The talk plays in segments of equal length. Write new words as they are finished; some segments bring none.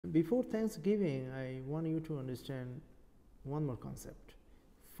Before Thanksgiving, I want you to understand one more concept,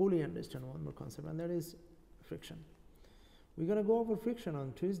 fully understand one more concept, and that is friction. We're going to go over friction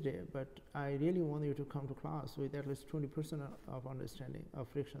on Tuesday, but I really want you to come to class with at least 20% of understanding of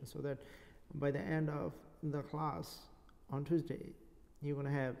friction, so that by the end of the class on Tuesday, you're going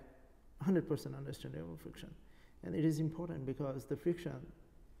to have 100% understanding of friction. And it is important because the friction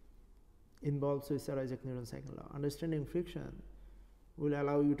involves with Sir Isaac Newton's second law. Understanding friction will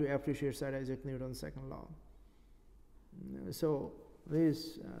allow you to appreciate Sir Isaac Newton's second law. So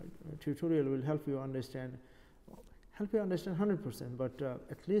this tutorial will help you understand 100%, but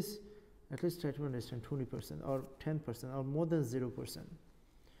at least try to understand 20% or 10% or more than 0%.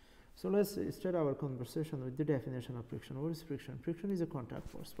 So let's start our conversation with the definition of friction. What is friction? Friction is a contact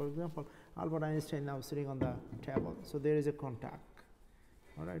force. For example, Albert Einstein now sitting on the table, so there is a contact.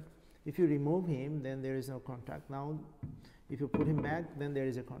 All right. If you remove him, then there is no contact. Now, if you put him back, then there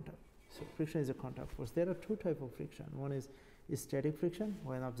is a contact. So friction is a contact force. There are two types of friction. One is static friction,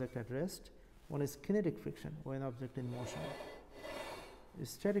 when object at rest. One is kinetic friction, when object in motion.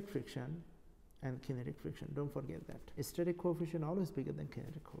 Static friction and kinetic friction, don't forget that. Static coefficient always bigger than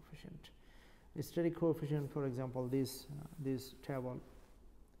kinetic coefficient. Static coefficient, for example, this table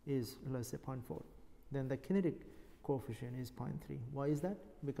is, let's say, 0.4. Then the kinetic coefficient is 0.3. Why is that?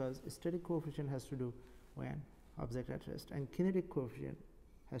 Because static coefficient has to do when object at rest, and kinetic coefficient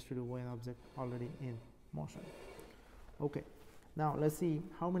has to do when object already in motion. Okay, now let's see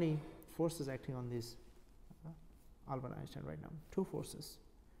how many forces acting on this Albert Einstein right now. Two forces,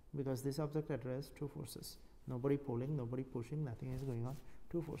 because this object at rest, two forces. Nobody pulling, nobody pushing, nothing is going on.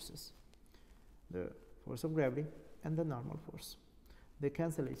 Two forces, the force of gravity and the normal force. They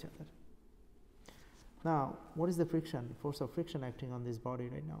cancel each other. Now, what is the friction? The force of friction acting on this body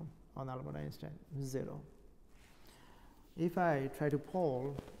right now on Albert Einstein? 0. If I try to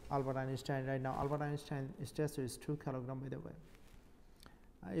pull Albert Einstein right now, Albert Einstein's statue is 2 kilograms, by the way.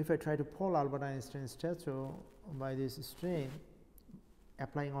 If I try to pull Albert Einstein's statue by this string,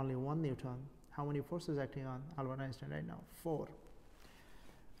 applying only 1 Newton, how many forces acting on Albert Einstein right now? 4.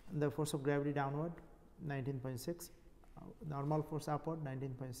 The force of gravity downward, 19.6. Normal force upward,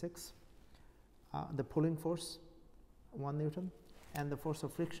 19.6. The pulling force, 1 Newton, and the force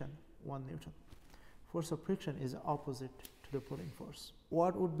of friction, 1 Newton. Force of friction is opposite to the pulling force.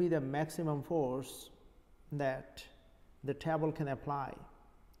 What would be the maximum force that the table can apply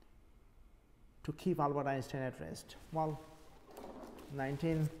to keep Albert Einstein at rest? Well,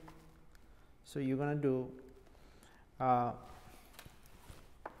 19. So you're going to do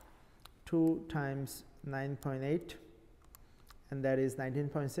 2 times 9.8, and that is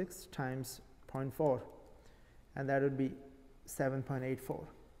 19.6 times 0.4, and that would be 7.84.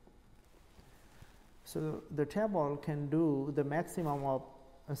 So the table can do the maximum of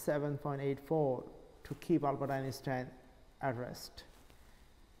 7.84 to keep Albert Einstein at rest.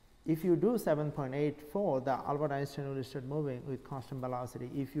 If you do 7.84, the Albert Einstein will start moving with constant velocity.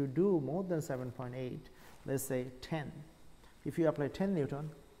 If you do more than 7.8, let's say 10, if you apply 10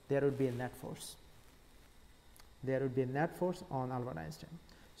 Newton, there would be a net force. There would be a net force on Albert Einstein.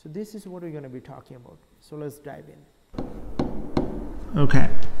 So this is what we're going to be talking about. So let's dive in. Okay,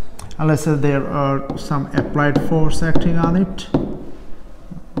 let's say there are some applied force acting on it.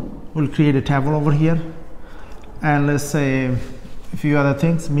 We'll create a table over here, and let's say a few other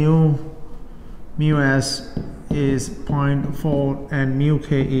things. Mu s is 0.4 and mu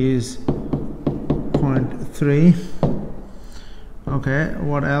k is 0.3. Okay,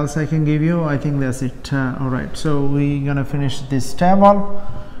 what else I can give you? I think that's it. All right, so we're gonna finish this table.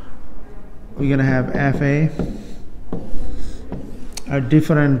 We're gonna have Fa, a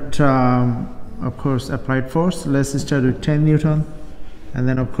different of course applied force. Let's start with 10 Newton, and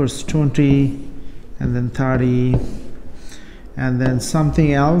then of course 20, and then 30, and then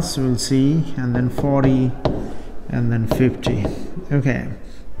something else we'll see, and then 40, and then 50. Okay,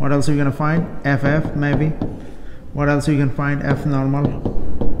 what else are we gonna find? Ff maybe. What else we can find? F normal.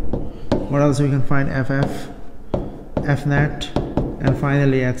 What else we can find? Ff, F net, and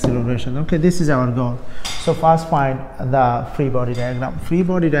finally acceleration. Okay, this is our goal. So first find the free body diagram. Free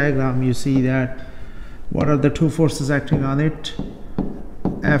body diagram, you see that what are the two forces acting on it?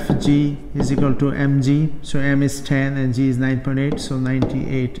 Fg is equal to mg. So m is 10 and g is 9.8, so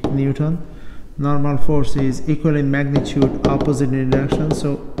 98 Newton. Normal force is equal in magnitude, opposite in direction,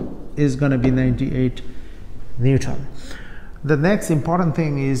 so is going to be 98 Newton. The next important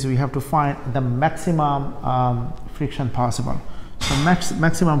thing is we have to find the maximum friction possible. So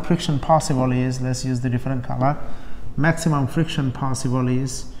maximum friction possible is, let's use the different color. Maximum friction possible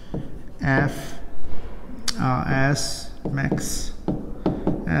is F S max,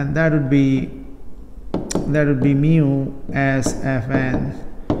 and that would be mu s Fn,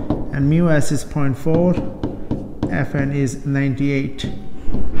 and mu s is 0.4, Fn is 98,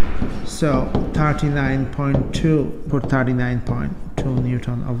 so 39.2, put 39.2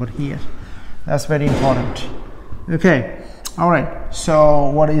 Newton over here. That's very important. Okay, all right, so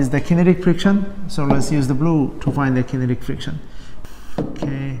what is the kinetic friction? So let's use the blue to find the kinetic friction.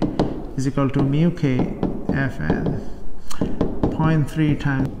 K is equal to mu k Fn, 0.3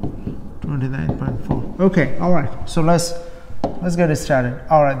 times 29.4. okay, all right, so let's get it started.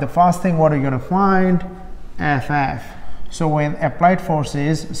 All right, the first thing, what are you going to find? Ff. So when applied force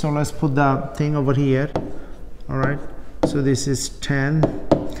is, so let's put the thing over here. All right, so this is 10,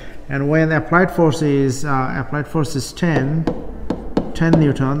 and when applied force is 10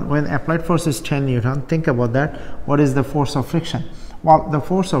 Newton. When applied force is 10 Newton, think about that. What is the force of friction? Well, the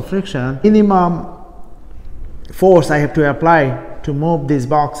force of friction, minimum force I have to apply to move this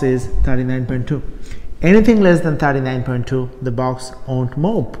box is 39.2. Anything less than 39.2, the box won't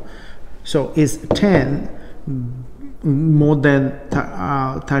move. So is 10 more than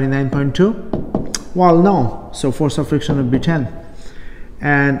 39.2? Well, no. So force of friction would be 10.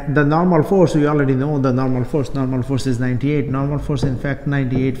 And the normal force, we already know the normal force. Normal force is 98. Normal force, in fact,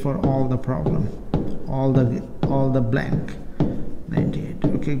 98 for all the problem, all the blank, 98.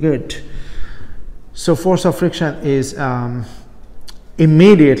 Okay, good. So force of friction is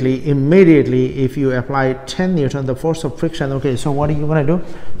immediately if you apply 10 Newton, the force of friction. Okay, so what are you going to do?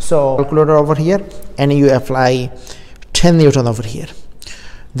 So calculator over here, and you apply 10 Newton over here.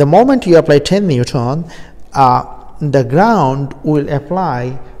 The moment you apply 10 Newton, the ground will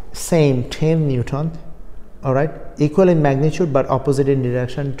apply same 10 Newton, all right, equal in magnitude but opposite in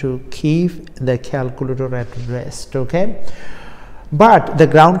direction to keep the calculator at rest. Okay, but the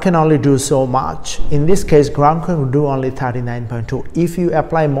ground can only do so much. In this case, ground can do only 39.2. If you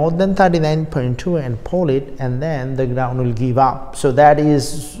apply more than 39.2 and pull it, and then the ground will give up. So that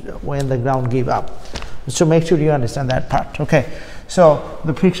is when the ground give up. So make sure you understand that part. Okay, so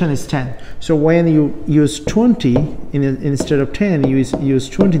the friction is 10. So when you use 20 instead of 10, you use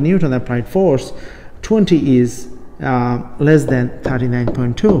 20 Newton applied force. 20 is less than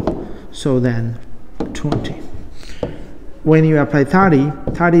 39.2. So then 20. When you apply 30,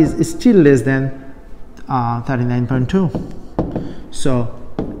 30 is still less than 39.2. So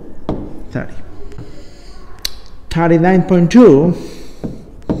 30. 39.2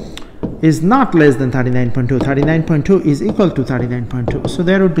 is not less than 39.2. 39.2 is equal to 39.2. So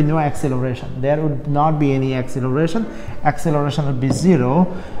there would be no acceleration. There would not be any acceleration. Acceleration would be 0,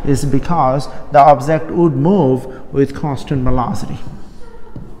 is because the object would move with constant velocity.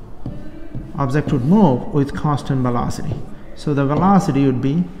 Object would move with constant velocity. So the velocity would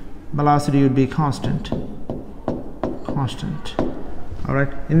be constant. All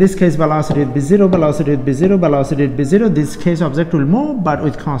right, in this case velocity would be 0, velocity would be 0, velocity would be 0. This case object will move but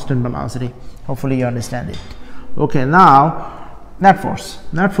with constant velocity. Hopefully you understand it. Okay, now net force.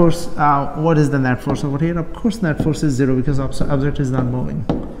 What is the net force over here? Of course net force is 0 because object is not moving.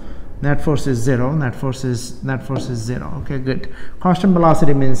 Net force is 0. Net force is 0. Okay, good. Constant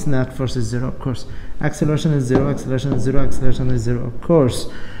velocity means net force is 0, of course. Acceleration is 0, acceleration is 0, acceleration is 0, of course.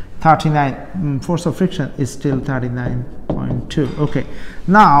 39, force of friction is still 39.2. Okay,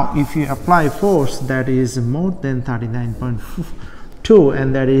 now if you apply force that is more than 39.2,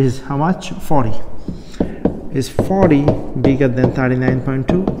 and that is how much? 40. Is 40 bigger than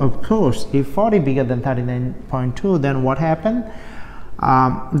 39.2? Of course, if 40 bigger than 39.2, then what happened?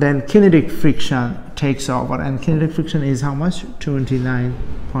 Then kinetic friction takes over, and kinetic friction is how much?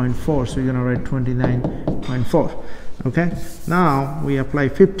 29.4. So you're gonna write 29.4. Okay, now we apply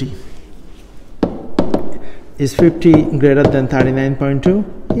 50. Is 50 greater than 39.2?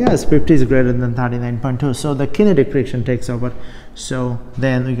 Yes, 50 is greater than 39.2. So the kinetic friction takes over. So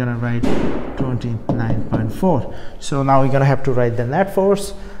then we're gonna write 29.4. So now we're gonna have to write the net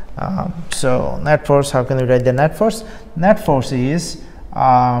force. So net force, how can we write the net force? Net force is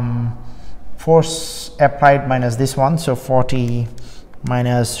force applied minus this one. So 40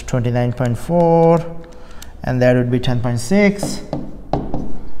 minus 29.4. and that would be 10.6,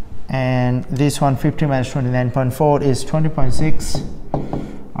 and this one 50 minus 29.4 is 20.6.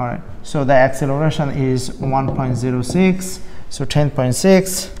 all right, so the acceleration is 1.06. so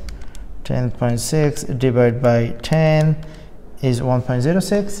 10.6 divided by 10 is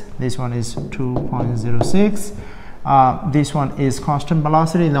 1.06. this one is 2.06. This one is constant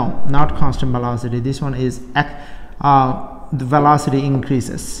velocity. No, not constant velocity. This one is the velocity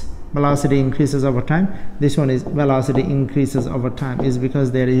increases. Velocity increases over time. This one is velocity increases over time, is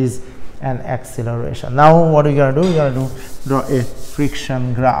because there is and acceleration. Now what are you going to do? You're going to draw a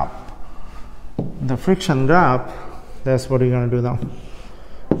friction graph. The friction graph, that's what you're going to do now.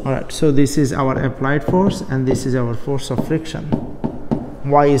 Alright, so this is our applied force and this is our force of friction.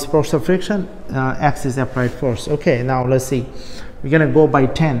 Y is force of friction, X is applied force. Okay, now let's see. We're going to go by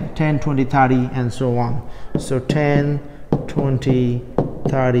 10, 20, 30 and so on. So 10, 20,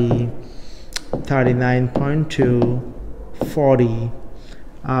 30, 39.2, 40,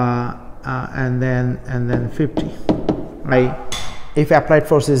 and then 50. Right? If applied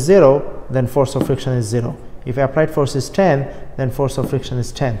force is 0, then force of friction is 0. If applied force is 10, then force of friction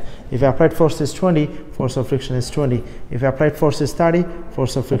is 10. If applied force is 20, force of friction is 20. If applied force is 30,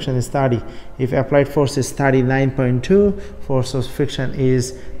 force of friction is 30. If applied force is 39.2, force of friction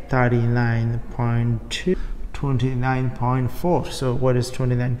is 39.2, 29.4. So what is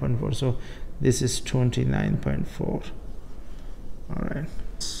 29.4? So this is 29.4. All right.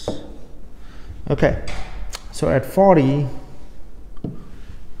 Okay. So at 40,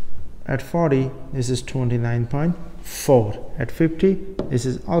 this is 29.4. At 50, this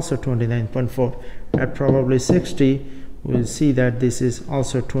is also 29.4. At probably 60, we'll see that this is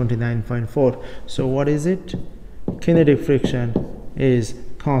also 29.4. So what is it? Kinetic friction is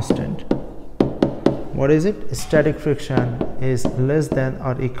constant. What is it? Static friction is less than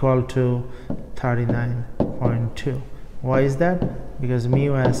or equal to 39.2. Why is that? Because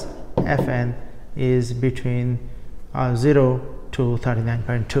mu s Fn is between 0 to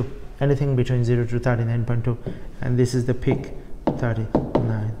 39.2. Anything between 0 to 39.2, and this is the peak,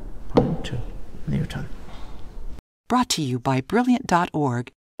 39.2 Newton. Brought to you by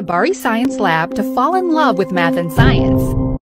Brilliant.org. Bari Science Lab to fall in love with math and science.